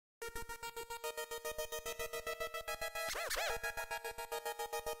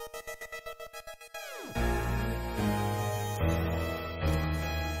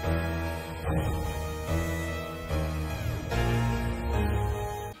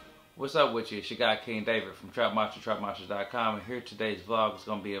What's up with you? It's your guy King David from TrapMonster.com, and here today's vlog is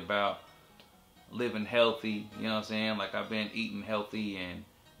gonna be about living healthy. You know what I'm saying? Like, I've been eating healthy and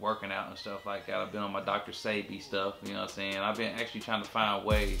working out and stuff like that. I've been on my Dr. Sebi stuff. You know what I'm saying? I've been actually trying to find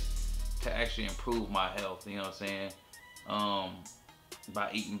ways to actually improve my health. You know what I'm saying? By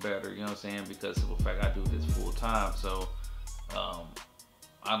eating better. You know what I'm saying? Because of the fact I do this full time, so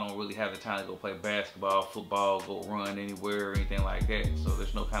I don't really have the time to go play basketball, football, go run anywhere or anything like that. So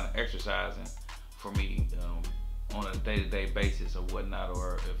there's no kind of exercising for me on a day-to-day basis or whatnot,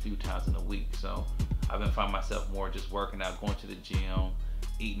 or a few times in a week. So I've been finding myself more just working out, going to the gym,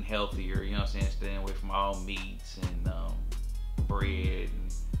 eating healthier, you know what I'm saying, staying away from all meats and bread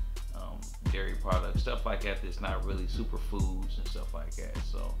and dairy products, stuff like that that's not really superfoods and stuff like that.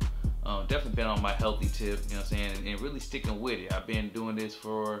 So definitely been on my healthy tip, you know what I'm saying, and really sticking with it. I've been doing this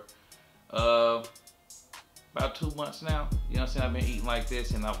for about 2 months now, you know what I'm saying. I've been eating like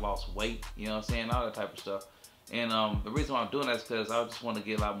this and I've lost weight, you know what I'm saying, all that type of stuff. And the reason why I'm doing that is because I just want to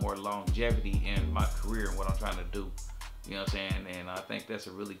get a lot more longevity in my career and what I'm trying to do, you know what I'm saying. And I think that's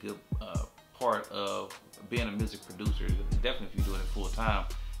a really good part of being a music producer, definitely if you're doing it full time,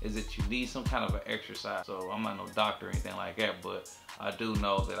 is that you need some kind of an exercise. So I'm not no doctor or anything like that, but I do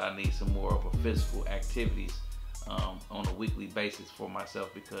know that I need some more of a physical activities on a weekly basis for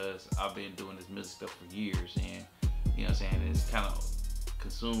myself, because I've been doing this music stuff for years, and you know what I'm saying, it's kind of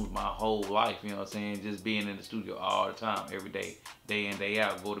consumed my whole life, you know what I'm saying, just being in the studio all the time, every day, day in, day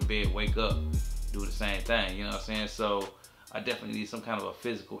out, go to bed, wake up, do the same thing, you know what I'm saying. So I definitely need some kind of a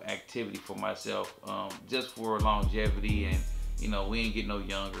physical activity for myself, just for longevity, and you know, we ain't getting no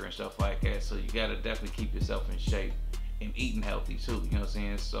younger and stuff like that, so you gotta definitely keep yourself in shape and eating healthy too, you know what I'm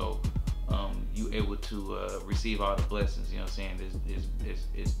saying. So you able to receive all the blessings, you know what I'm saying,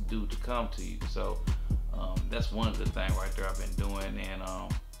 is due to come to you. So that's one good thing right there I've been doing. And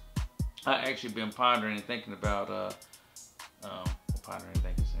I actually been pondering and thinking about pondering and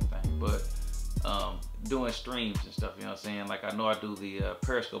thinking the same thing, but doing streams and stuff, you know what I'm saying. Like, I know I do the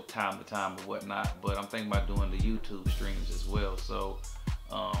Periscope time to time or whatnot, but I'm thinking about doing the YouTube streams as well. So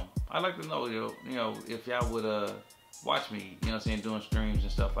I'd like to know, you know, if y'all would watch me, you know what I'm saying, doing streams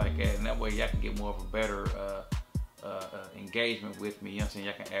and stuff like that, and that way y'all can get more of a better engagement with me, you know what I'm saying.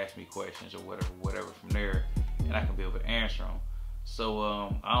 Y'all can ask me questions or whatever from there, and I can be able to answer them. So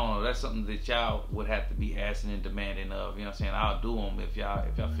I don't know, that's something that y'all would have to be asking and demanding of, you know what I'm saying. I'll do them if y'all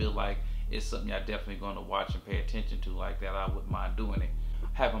feel like it's something y'all definitely going to watch and pay attention to like that. I wouldn't mind doing it,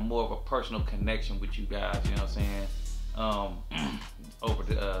 having more of a personal connection with you guys, you know what I'm saying, over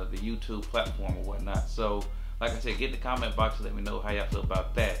the YouTube platform or whatnot. So like I said, get in the comment box and let me know how y'all feel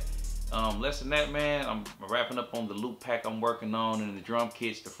about that. Less than that, man, I'm wrapping up on the loop pack I'm working on, and the drum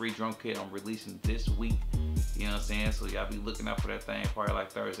kits, the free drum kit I'm releasing this week, you know what I'm saying. So y'all be looking out for that thing, probably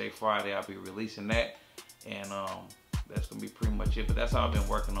like Thursday, Friday, I'll be releasing that. And that's gonna be pretty much it. But that's all I've been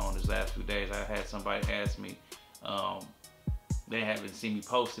working on these last few days. I had somebody ask me, they haven't seen me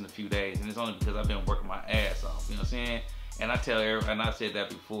post in a few days, and it's only because I've been working my ass off, you know what I'm saying. And I tell everybody, and I said that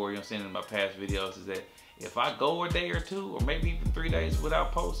before, you know what I'm saying, in my past videos, is that if I go a day or two, or maybe even 3 days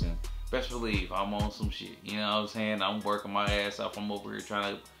without posting, best believe I'm on some shit, you know what I'm saying. I'm working my ass off. I'm over here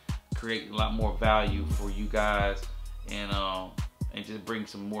trying to create a lot more value for you guys, and just bring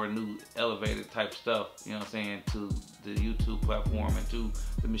some more new elevated type stuff, you know what I'm saying, to the YouTube platform and to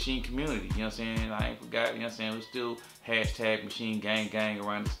the Maschine community, you know what I'm saying. I ain't forgot, you know what I'm saying, we're still hashtag Maschine gang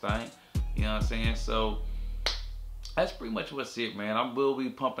around this thing, you know what I'm saying. So that's pretty much what's it, man. I will be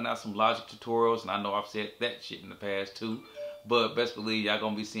pumping out some Logic tutorials, and I know I've said that shit in the past too, but best believe y'all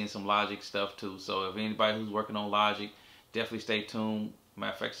gonna be seeing some Logic stuff too. So if anybody who's working on Logic, definitely stay tuned.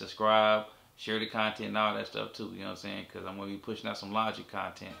 Matter of fact, subscribe, share the content and all that stuff too, you know what I'm saying, because I'm going to be pushing out some Logic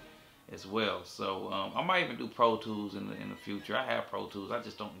content as well. So I might even do Pro Tools in the future. I have Pro Tools, I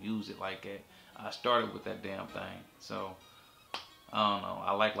just don't use it like that. I started with that damn thing, so I don't know.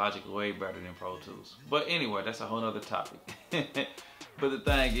 I like Logic way better than Pro Tools. But anyway, that's a whole other topic. But the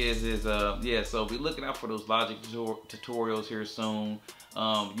thing is yeah, so be looking out for those Logic tutorials here soon.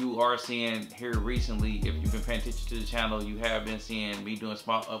 You are seeing here recently, if you've been paying attention to the channel, you have been seeing me doing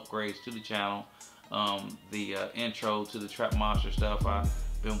small upgrades to the channel. The intro to the Trap Monster stuff, I've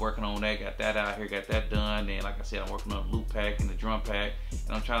been working on that, got that out here, got that done. And like I said, I'm working on the loop pack and the drum pack,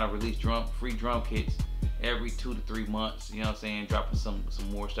 and I'm trying to release free drum kits every 2 to 3 months, you know what I'm saying, dropping some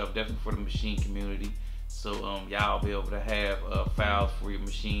more stuff, definitely for the Maschine community. So y'all be able to have files for your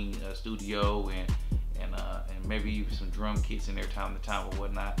Maschine studio and and maybe even some drum kits in there time to time or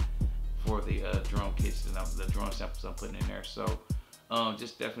whatnot for the drum kits and the drum samples I'm putting in there. So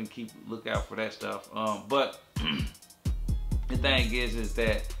just definitely look out for that stuff. But the thing is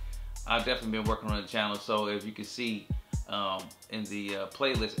that I've definitely been working on the channel. So if you can see in the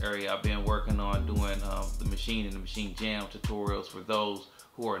playlist area, I've been working on doing the Maschine and the Maschine Jam tutorials for those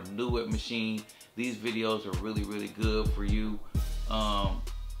who are new at Maschine. These videos are really, really good for you.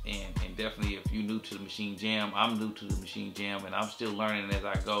 And definitely if you're new to the Maschine Jam, I'm new to the Maschine Jam and I'm still learning as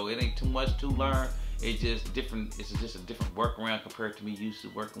I go. It ain't too much to learn. It's just different. It's just a different workaround compared to me used to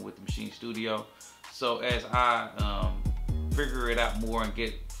working with the Maschine Studio. So as I figure it out more and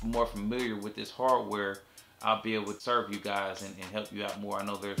get more familiar with this hardware, I'll be able to serve you guys and help you out more. I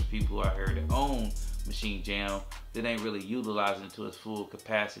know there's people out here that own Maschine Jam that ain't really utilizing it to its full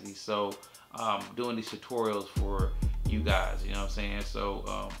capacity. So doing these tutorials for you guys, you know what I'm saying?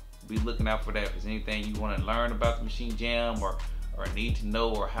 So be looking out for that. If there's anything you want to learn about the Maschine Jam or need to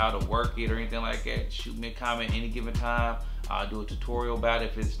know or how to work it or anything like that, shoot me a comment any given time. I'll do a tutorial about it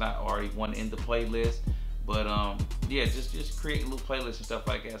if it's not already one in the playlist. But yeah, just create a little playlist and stuff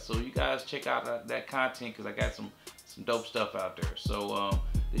like that. So you guys check out that content because I got some dope stuff out there. So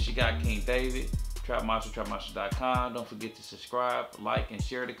this your guy King David, trapmonster.com. Don't forget to subscribe, like, and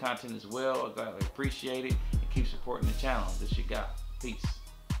share the content as well. I gladly appreciate it. And keep supporting the channel. This your guy. Peace.